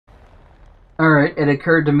Alright, it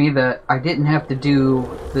occurred to me that I didn't have to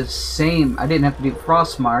do the same... I didn't have to do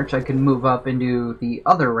Frost March. I could move up into the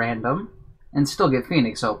other random and still get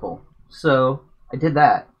Phoenix Opal. So, I did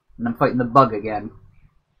that. And I'm fighting the bug again.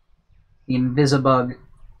 The Invisibug.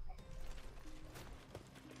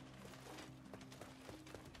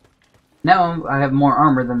 Now I have more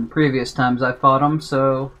armor than the previous times I fought him,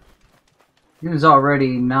 so... It was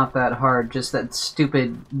already not that hard, just that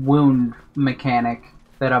stupid wound mechanic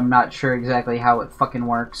that I'm not sure exactly how it fucking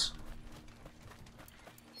works.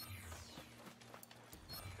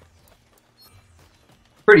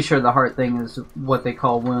 Pretty sure the heart thing is what they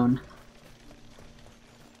call wound.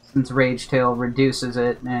 Since Rage Tail reduces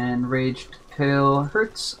it, and Rage Tail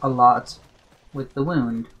hurts a lot with the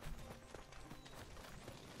wound.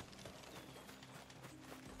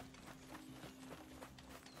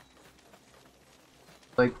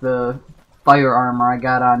 Like the fire armor I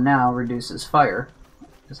got on now reduces fire.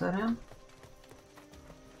 Is that him?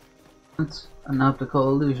 That's an optical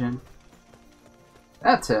illusion.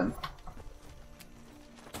 That's him.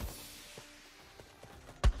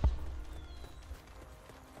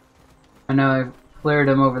 I know I flared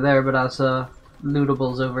him over there, but I saw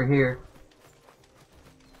lootables over here.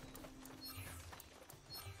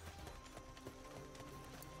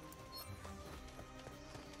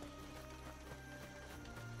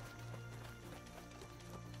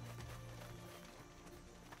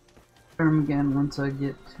 Him again once I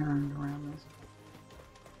get turned around this.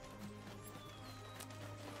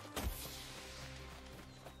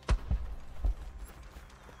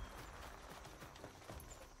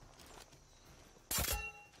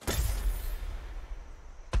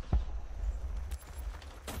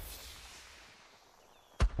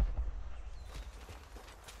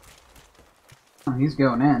 Oh, he's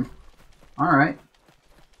going in. Alright.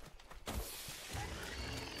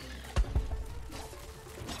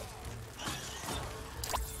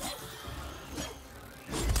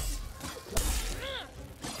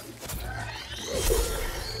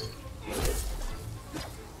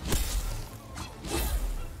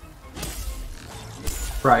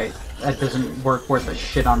 Right, that doesn't work worth a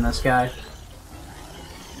shit on this guy.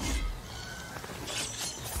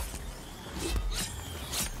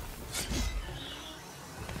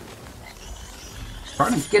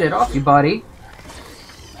 Trying to get it off you, buddy.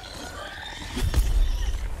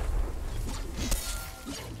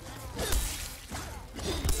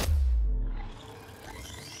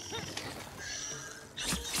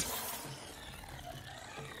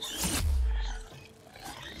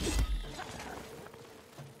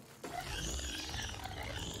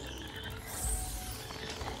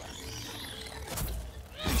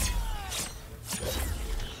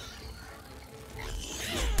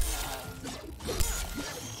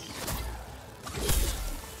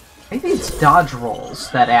 Maybe it's dodge rolls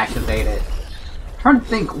that activate it. I'm trying to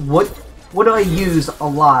think what do I use a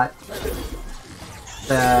lot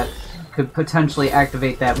that could potentially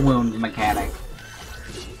activate that wound mechanic.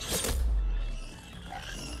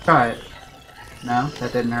 Try it. No,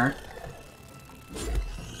 that didn't hurt.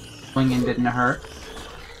 Swinging didn't hurt.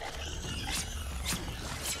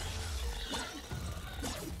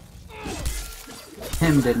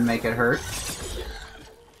 Him didn't make it hurt.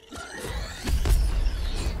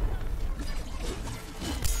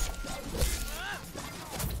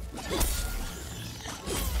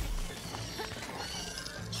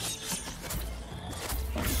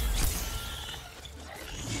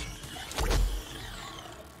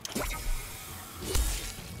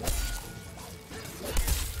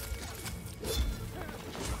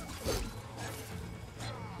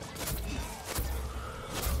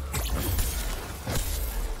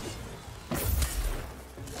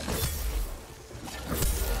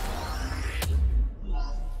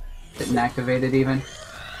 Didn't activate it even.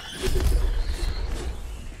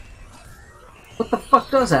 What the fuck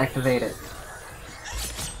does activate it?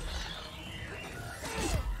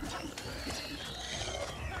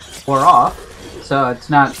 We're off, so it's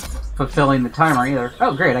not fulfilling the timer either.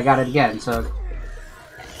 Oh great, I got it again, so...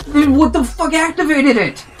 Dude, what the fuck activated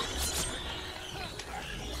it?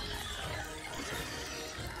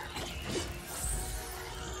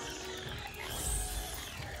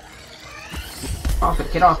 Off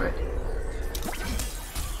it, get off it.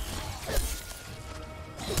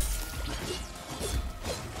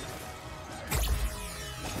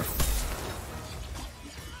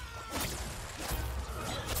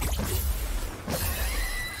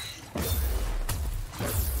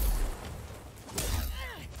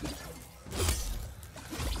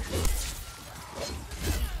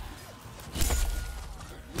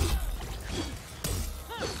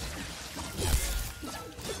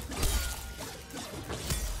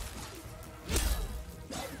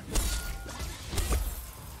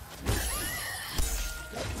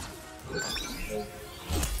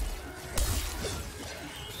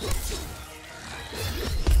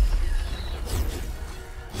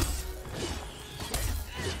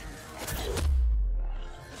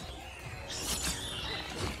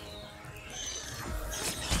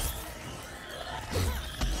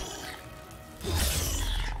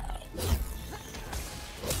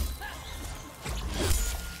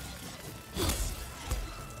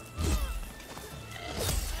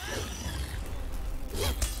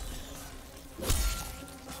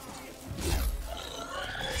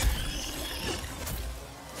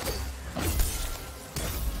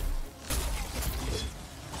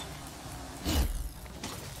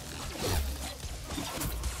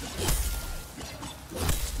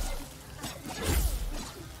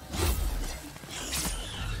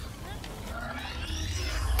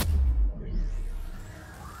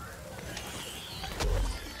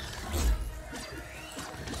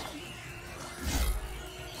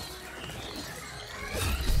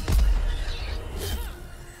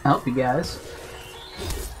 help you guys.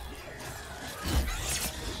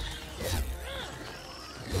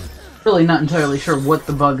 Really not entirely sure what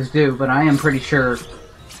the bugs do, but I am pretty sure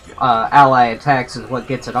ally attacks is what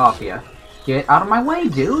gets it off you. Get out of my way,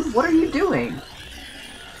 dude! What are you doing?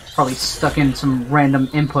 Probably stuck in some random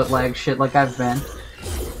input lag shit like I've been.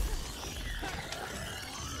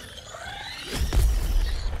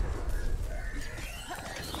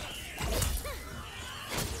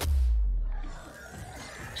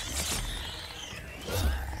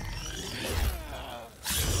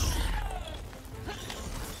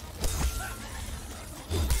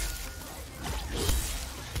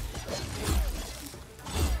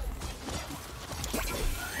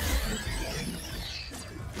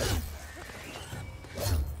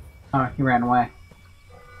 Oh, he ran away.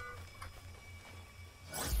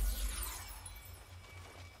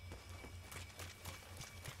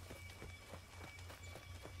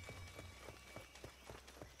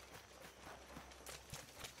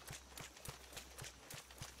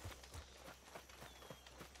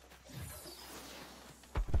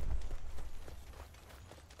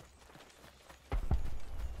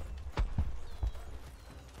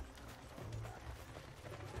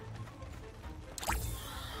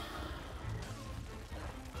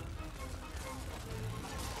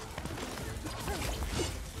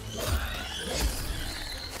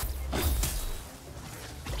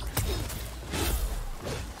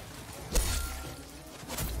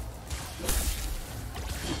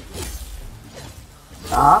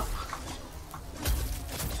 Stop.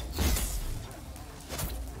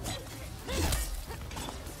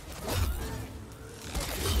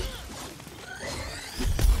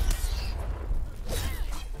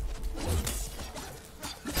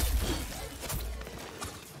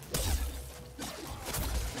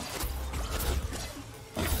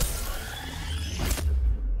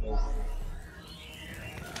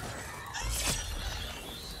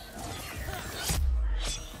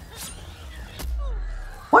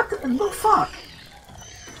 What the fuck?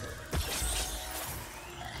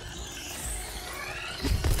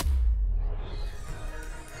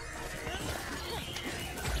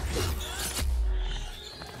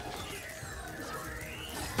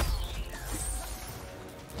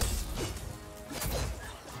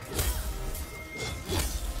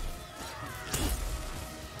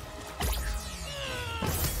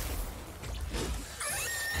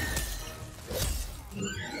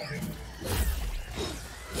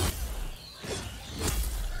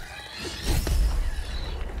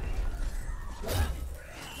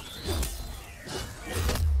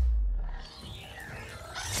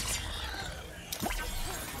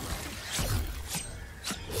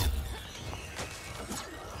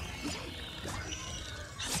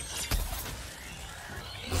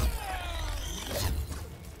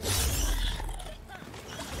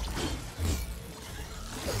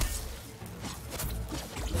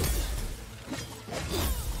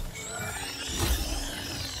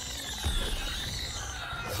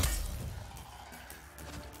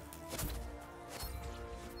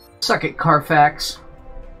 Suck it, Carfax.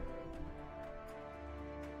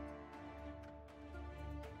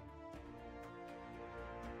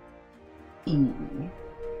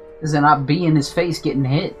 Is it not B in his face getting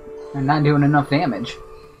hit and not doing enough damage?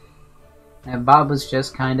 And Bob was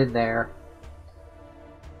just kind of there.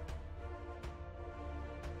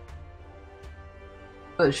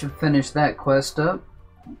 But should finish that quest up.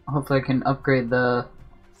 Hopefully I can upgrade the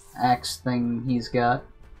axe thing he's got.